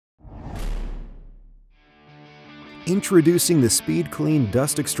Introducing the Speed Clean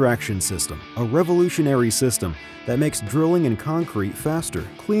Dust Extraction System, a revolutionary system that makes drilling in concrete faster,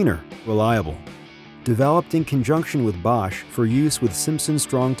 cleaner, reliable. Developed in conjunction with Bosch for use with Simpson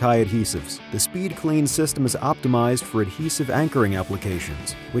Strong Tie adhesives, the Speed Clean system is optimized for adhesive anchoring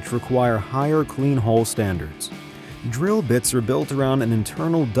applications, which require higher clean hole standards. Drill bits are built around an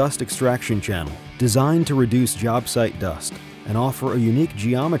internal dust extraction channel designed to reduce job site dust and offer a unique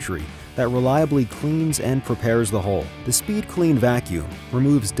geometry that reliably cleans and prepares the hole. The Speed Clean vacuum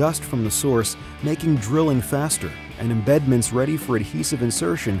removes dust from the source, making drilling faster and embedments ready for adhesive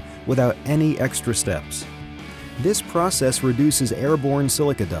insertion without any extra steps. This process reduces airborne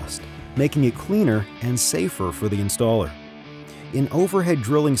silica dust, making it cleaner and safer for the installer. In overhead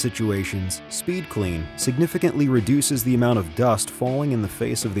drilling situations, Speed Clean significantly reduces the amount of dust falling in the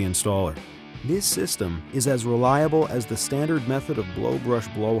face of the installer. This system is as reliable as the standard method of blow brush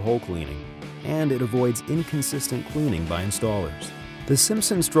blow hole cleaning, and it avoids inconsistent cleaning by installers. The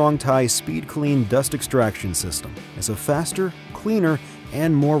Simpson Strong Tie Speed Clean Dust Extraction System is a faster, cleaner,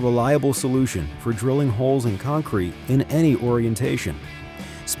 and more reliable solution for drilling holes in concrete in any orientation.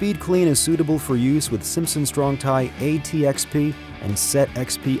 Speed Clean is suitable for use with Simpson Strong Tie ATXP and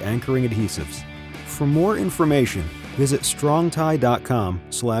SetXP anchoring adhesives. For more information, visit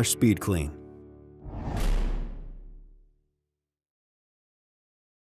strongtie.com/speedclean.